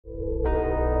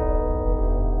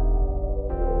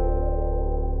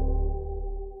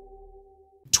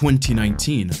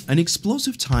2019, an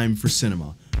explosive time for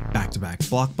cinema. Back-to-back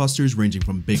blockbusters ranging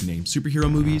from big-name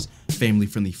superhero movies,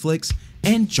 family-friendly flicks,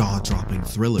 and jaw-dropping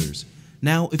thrillers.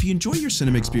 Now, if you enjoy your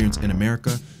cinema experience in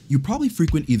America, you probably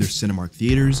frequent either Cinemark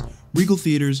Theaters, Regal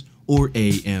Theaters, or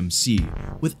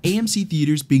AMC, with AMC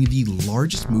Theaters being the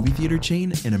largest movie theater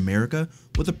chain in America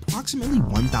with approximately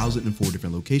 1,004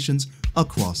 different locations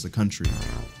across the country.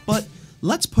 But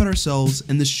let's put ourselves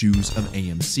in the shoes of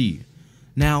AMC.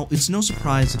 Now, it's no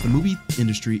surprise that the movie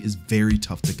industry is very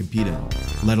tough to compete in,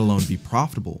 let alone be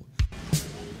profitable.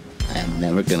 I am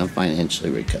never going to financially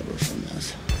recover from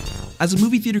this. As a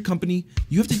movie theater company,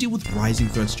 you have to deal with rising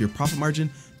threats to your profit margin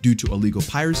due to illegal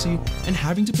piracy and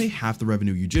having to pay half the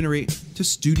revenue you generate to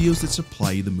studios that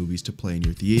supply you the movies to play in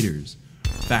your theaters.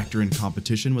 Factor in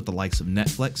competition with the likes of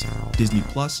Netflix, Disney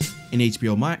Plus, and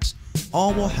HBO Max,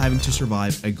 all while having to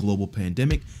survive a global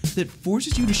pandemic that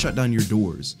forces you to shut down your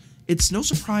doors. It's no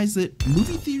surprise that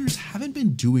movie theaters haven't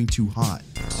been doing too hot.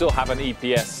 Still have an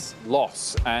EPS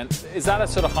loss, and is that a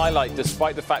sort of highlight,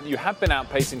 despite the fact that you have been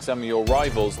outpacing some of your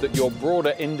rivals, that your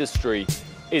broader industry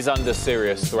is under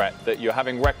serious threat, that you're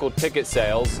having record ticket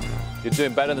sales, you're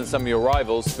doing better than some of your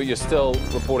rivals, but you're still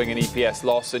reporting an EPS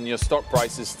loss and your stock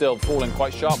price is still falling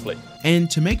quite sharply? And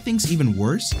to make things even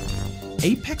worse,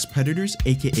 apex predators,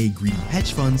 aka greedy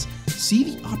hedge funds,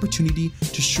 see the opportunity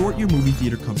to short your movie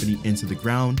theater company into the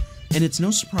ground, and it's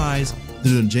no surprise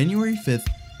that on January 5th,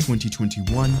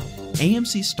 2021,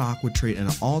 AMC stock would trade at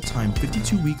an all-time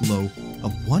 52-week low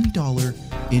of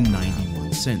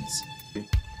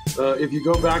 $1.91. If you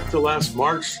go back to last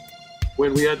March,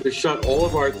 when we had to shut all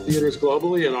of our theaters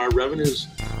globally and our revenues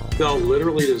fell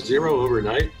literally to zero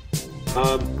overnight,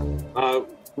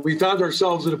 we found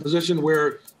ourselves in a position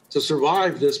where to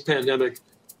survive this pandemic,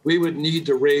 we would need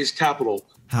to raise capital.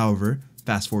 However,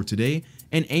 fast forward today,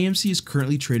 and AMC is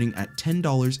currently trading at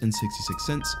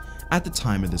 $10.66 at the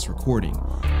time of this recording,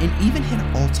 and even hit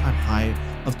an all-time high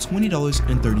of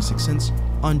 $20.36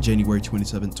 on January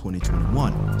 27,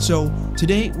 2021. So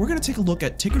today, we're going to take a look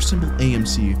at ticker symbol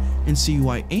AMC and see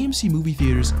why AMC movie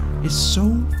theaters is so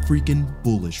freaking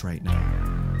bullish right now.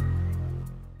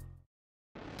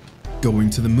 Going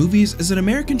to the movies is an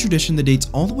American tradition that dates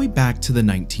all the way back to the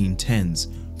 1910s.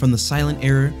 From the silent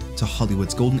era to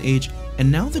Hollywood's golden age, and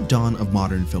now the dawn of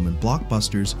modern film and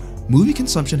blockbusters, movie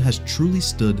consumption has truly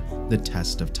stood the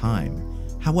test of time.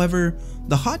 However,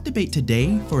 the hot debate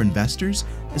today for investors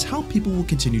is how people will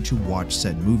continue to watch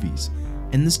said movies,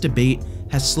 and this debate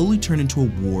has slowly turned into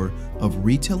a war of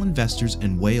retail investors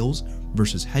and whales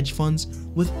versus hedge funds,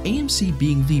 with AMC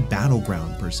being the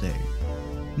battleground per se.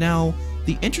 Now,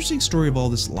 the interesting story of all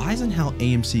this lies in how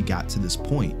AMC got to this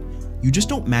point. You just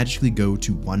don't magically go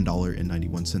to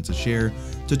 $1.91 a share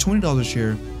to $20 a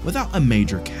share without a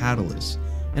major catalyst.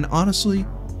 And honestly,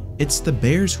 it's the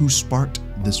bears who sparked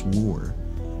this war.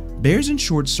 Bears and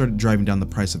shorts started driving down the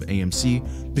price of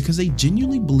AMC because they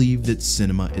genuinely believe that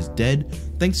cinema is dead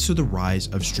thanks to the rise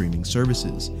of streaming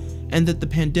services, and that the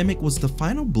pandemic was the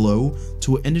final blow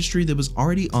to an industry that was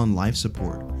already on life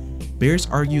support. Bears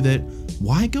argue that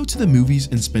why go to the movies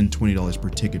and spend $20 per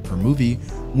ticket per movie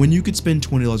when you could spend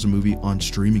 $20 a movie on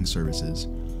streaming services?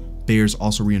 Bears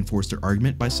also reinforce their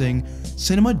argument by saying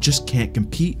cinema just can't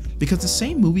compete because the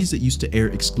same movies that used to air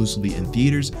exclusively in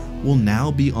theaters will now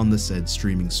be on the said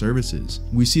streaming services.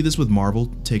 We see this with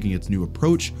Marvel taking its new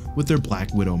approach with their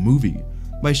Black Widow movie,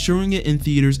 by showing it in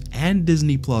theaters and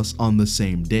Disney Plus on the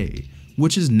same day,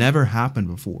 which has never happened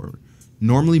before.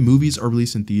 Normally, movies are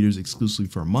released in theaters exclusively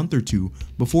for a month or two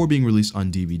before being released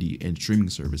on DVD and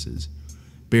streaming services.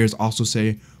 Bears also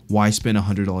say, why spend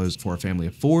 $100 for a family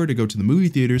of 4 to go to the movie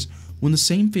theaters when the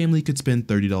same family could spend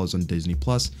 $30 on Disney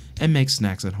Plus and make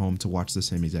snacks at home to watch the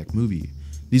same exact movie?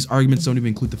 These arguments don't even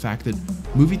include the fact that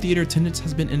movie theater attendance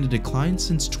has been in a decline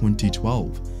since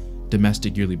 2012.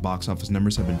 Domestic yearly box office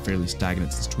numbers have been fairly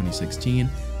stagnant since 2016,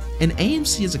 and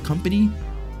AMC as a company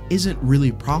isn't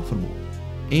really profitable.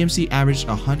 AMC averaged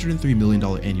a $103 million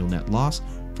annual net loss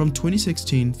from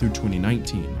 2016 through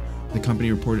 2019. The company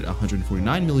reported a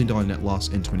 $149 million net loss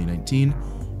in 2019,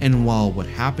 and while what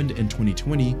happened in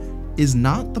 2020 is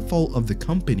not the fault of the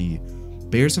company,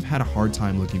 bears have had a hard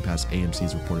time looking past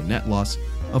AMC's reported net loss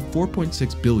of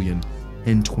 $4.6 billion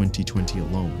in 2020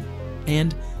 alone.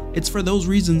 And it's for those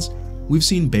reasons we've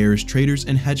seen bearish traders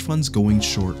and hedge funds going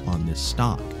short on this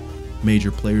stock.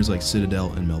 Major players like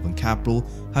Citadel and Melvin Capital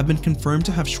have been confirmed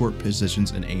to have short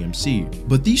positions in AMC,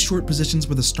 but these short positions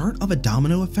were the start of a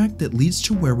domino effect that leads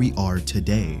to where we are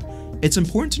today. It's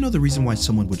important to know the reason why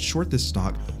someone would short this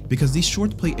stock, because these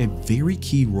shorts play a very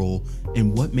key role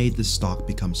in what made this stock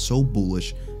become so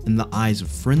bullish in the eyes of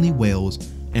friendly whales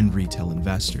and retail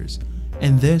investors.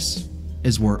 And this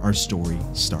is where our story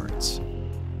starts.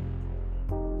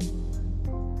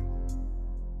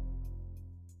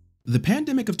 The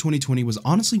pandemic of 2020 was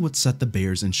honestly what set the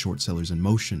bears and short sellers in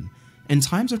motion. In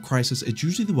times of crisis, it's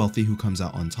usually the wealthy who comes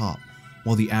out on top.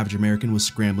 While the average American was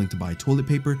scrambling to buy toilet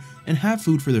paper and have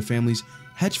food for their families,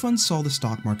 hedge funds saw the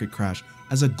stock market crash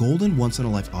as a golden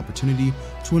once-in-a-life opportunity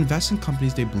to invest in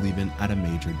companies they believe in at a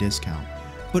major discount,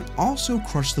 but also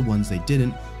crush the ones they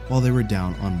didn't while they were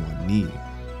down on one knee.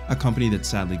 A company that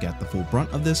sadly got the full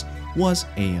brunt of this was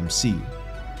AMC.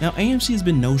 Now, AMC has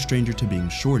been no stranger to being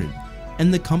shorted,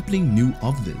 and the company knew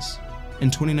of this. In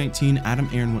 2019, Adam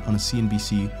Aron went on a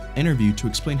CNBC interview to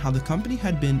explain how the company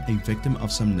had been a victim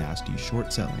of some nasty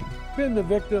short selling. Been the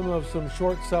victim of some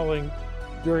short selling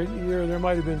during the year. There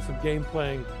might have been some game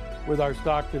playing with our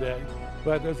stock today.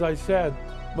 But as I said,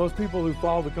 most people who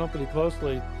follow the company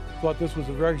closely thought this was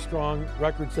a very strong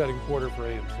record-setting quarter for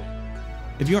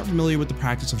AMC. If you aren't familiar with the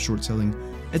practice of short selling,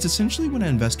 it's essentially when an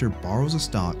investor borrows a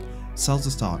stock, sells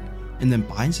the stock, and then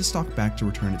buys the stock back to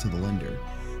return it to the lender.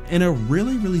 In a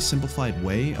really simplified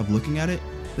way of looking at it,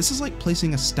 this is like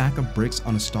placing a stack of bricks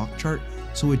on a stock chart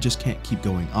so it just can't keep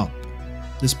going up.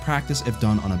 This practice, if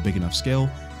done on a big enough scale,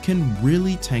 can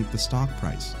really tank the stock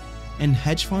price. And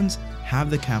hedge funds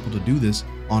have the capital to do this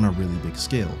on a really big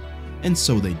scale. And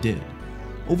so they did.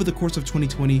 Over the course of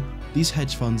 2020, these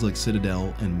hedge funds like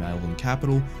Citadel and Melvin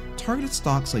Capital targeted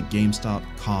stocks like GameStop,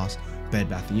 Koss, Bed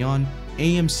Bath & Beyond,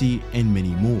 AMC, and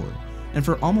many more. And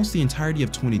for almost the entirety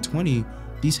of 2020,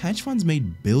 these hedge funds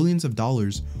made billions of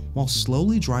dollars while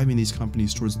slowly driving these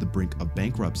companies towards the brink of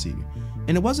bankruptcy.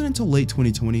 And it wasn't until late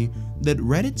 2020 that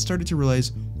Reddit started to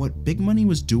realize what big money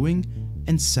was doing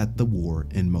and set the war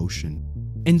in motion.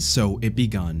 And so it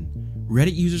begun.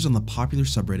 Reddit users on the popular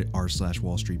subreddit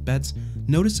r/Wall Street Bets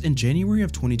noticed in January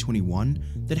of 2021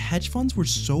 that hedge funds were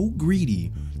so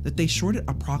greedy that they shorted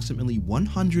approximately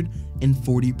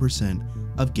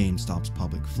 140% of GameStop's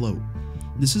public float.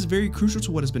 This is very crucial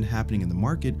to what has been happening in the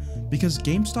market because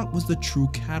GameStop was the true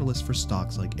catalyst for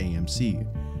stocks like AMC.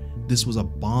 This was a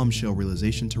bombshell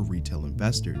realization to retail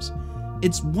investors.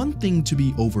 It's one thing to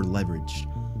be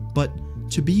over-leveraged, but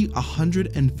to be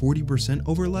 140%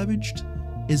 over-leveraged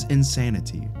is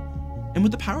insanity. And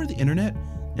with the power of the internet,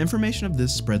 information of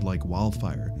this spread like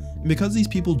wildfire. And because these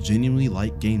people genuinely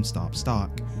like GameStop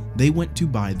stock, they went to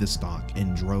buy the stock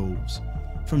in droves.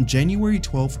 From January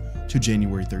 12th to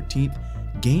January 13th,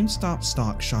 GameStop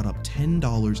stock shot up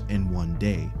 $10 in one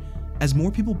day. As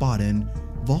more people bought in,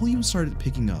 volume started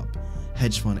picking up.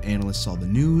 Hedge fund analysts saw the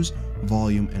news,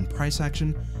 volume, and price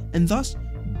action, and thus,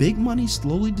 big money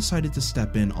slowly decided to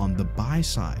step in on the buy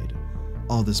side.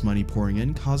 All this money pouring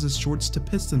in causes shorts to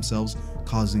piss themselves,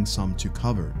 causing some to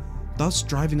cover, thus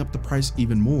driving up the price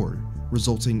even more,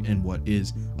 resulting in what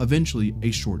is eventually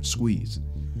a short squeeze.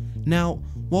 Now,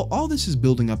 while all this is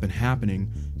building up and happening,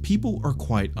 people are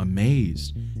quite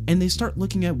amazed, and they start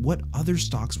looking at what other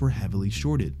stocks were heavily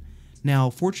shorted. Now,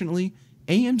 fortunately,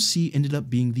 AMC ended up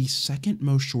being the second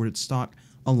most shorted stock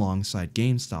alongside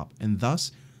GameStop, and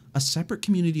thus, a separate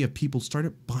community of people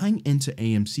started buying into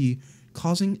AMC,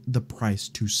 causing the price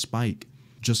to spike.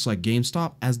 Just like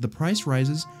GameStop, as the price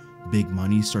rises, big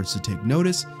money starts to take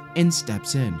notice and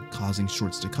steps in, causing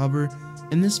shorts to cover,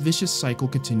 and this vicious cycle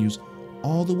continues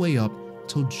all the way up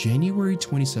till January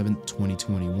 27,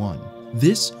 2021.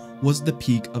 This was the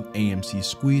peak of AMC's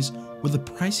squeeze, where the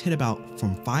price hit about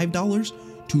from $5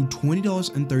 to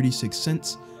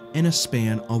 $20.36 in a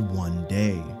span of one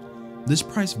day. This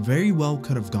price very well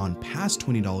could have gone past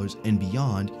 $20 and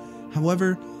beyond.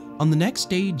 However, on the next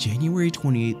day, January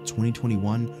 28,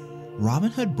 2021,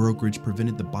 Robinhood Brokerage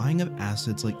prevented the buying of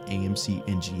assets like AMC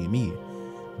and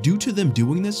GME. Due to them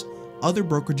doing this, other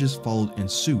brokerages followed in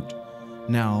suit.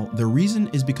 Now, the reason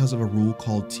is because of a rule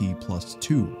called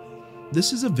T+2.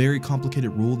 This is a very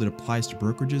complicated rule that applies to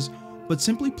brokerages, but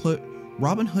simply put,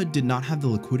 Robinhood did not have the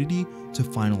liquidity to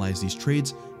finalize these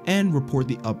trades and report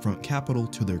the upfront capital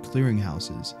to their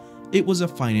clearinghouses. It was a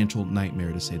financial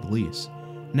nightmare to say the least.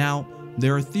 Now,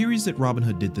 there are theories that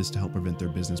Robinhood did this to help prevent their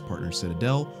business partner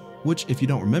Citadel, which, if you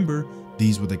don't remember,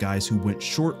 these were the guys who went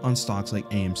short on stocks like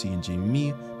AMC and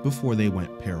GME before they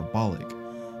went parabolic.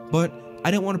 But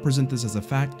I didn't want to present this as a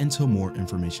fact until more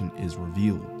information is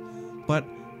revealed. But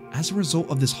as a result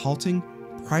of this halting,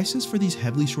 prices for these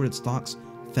heavily shorted stocks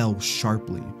fell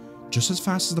sharply. Just as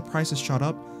fast as the prices shot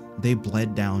up, they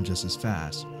bled down just as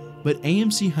fast. But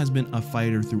AMC has been a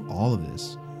fighter through all of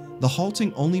this. The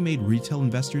halting only made retail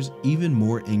investors even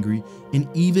more angry and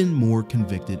even more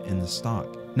convicted in the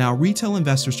stock. Now, retail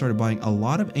investors started buying a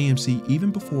lot of AMC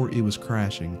even before it was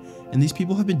crashing, and these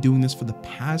people have been doing this for the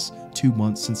past 2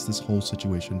 months since this whole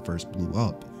situation first blew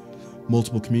up.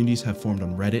 Multiple communities have formed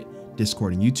on Reddit,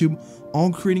 Discord, and YouTube,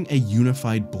 all creating a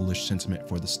unified bullish sentiment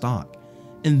for the stock.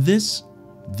 And this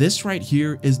right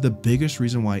here is the biggest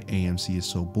reason why AMC is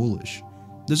so bullish.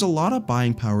 There's a lot of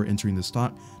buying power entering the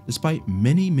stock, despite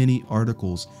many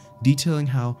articles detailing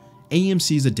how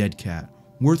AMC is a dead cat,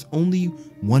 worth only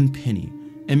 1 penny,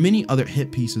 and many other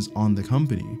hit pieces on the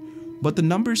company. But the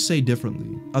numbers say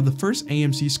differently. Of the first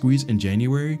AMC squeeze in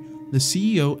January, the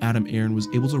CEO Adam Aron was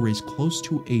able to raise close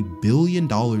to $1 billion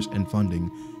in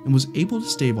funding and was able to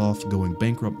stave off going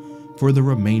bankrupt for the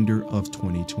remainder of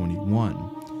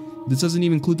 2021. This doesn't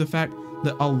even include the fact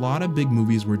that a lot of big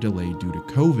movies were delayed due to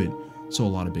COVID, so a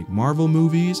lot of big Marvel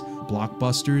movies,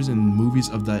 blockbusters, and movies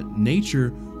of that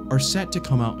nature are set to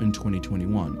come out in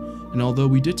 2021. And although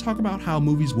we did talk about how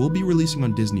movies will be releasing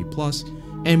on Disney Plus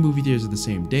and movie theaters the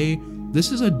same day,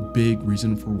 this is a big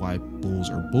reason for why bulls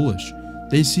are bullish.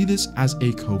 They see this as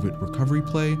a COVID recovery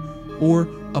play or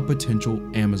a potential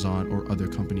Amazon or other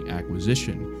company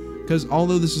acquisition. Because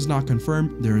although this is not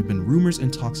confirmed, there have been rumors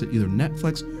and talks that either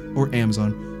Netflix or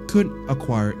Amazon could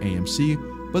acquire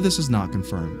AMC, but this is not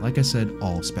confirmed. Like I said,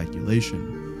 all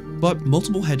speculation. But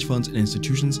multiple hedge funds and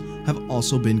institutions have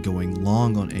also been going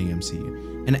long on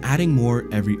AMC and adding more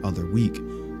every other week.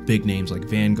 Big names like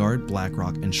Vanguard,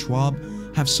 BlackRock, and Schwab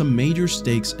have some major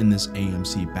stakes in this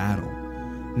AMC battle.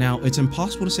 Now, it's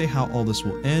impossible to say how all this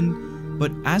will end,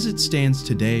 but as it stands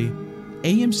today,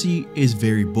 AMC is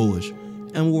very bullish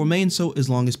and will remain so as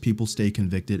long as people stay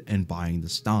convicted and buying the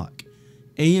stock.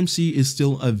 AMC is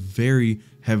still a very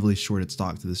heavily shorted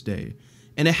stock to this day,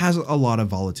 and it has a lot of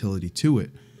volatility to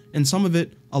it, and some of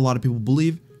it, a lot of people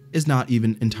believe, is not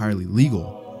even entirely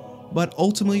legal. But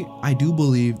ultimately, I do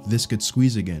believe this could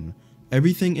squeeze again.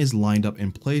 Everything is lined up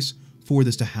in place for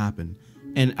this to happen,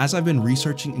 and as I've been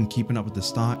researching and keeping up with the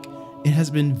stock, it has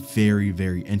been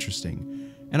very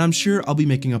interesting. And I'm sure I'll be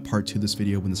making a part 2 of this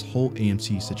video when this whole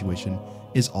AMC situation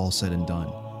is all said and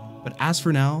done. But as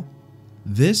for now,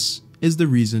 this is the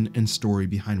reason and story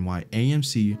behind why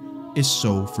AMC is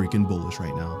so freaking bullish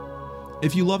right now.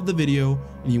 If you loved the video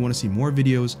and you want to see more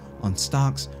videos on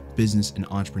stocks, business, and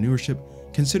entrepreneurship,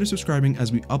 consider subscribing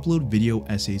as we upload video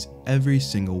essays every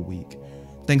single week.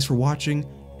 Thanks for watching,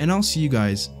 and I'll see you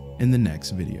guys in the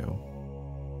next video.